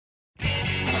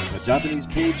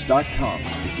JapanesePage.com,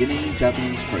 beginning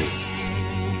Japanese phrases.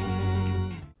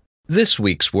 This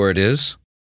week's word is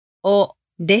お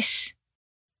です。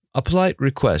 a polite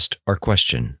request or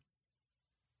question.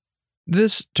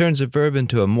 This turns a verb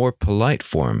into a more polite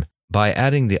form by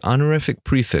adding the honorific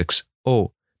prefix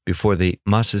o before the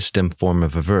masu stem form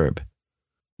of a verb.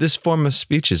 This form of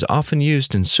speech is often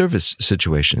used in service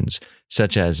situations,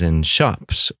 such as in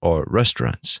shops or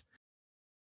restaurants.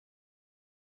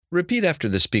 Repeat after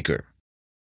the speaker.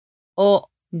 お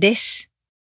です。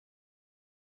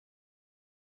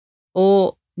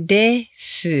おで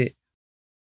す。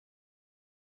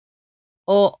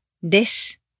おで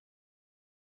す。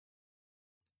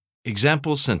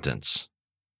 Example sentence.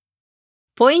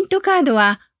 ポイントカード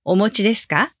はお持ちです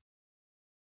か？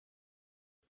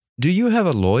 Do you have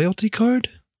a loyalty card?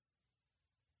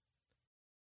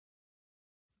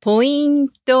 ポイン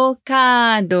ト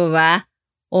カードは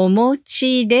お持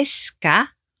ちです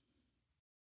か？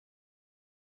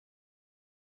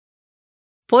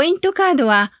ポイントカード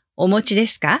はお持ちで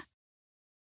すか？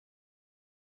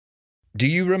 Do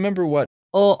you remember what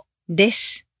おで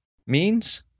す。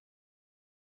 means?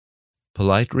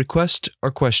 Polite request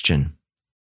or question.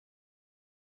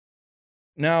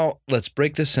 Now, let's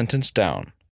break this sentence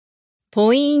down.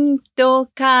 ポイント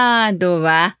カード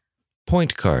は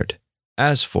Point card.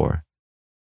 As for.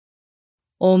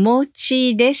 お持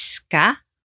ちですか？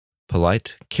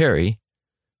 Polite carry.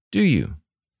 Do you?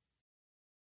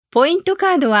 ポイント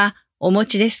カードはお持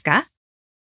ちですか？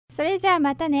それじゃあ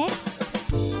またね。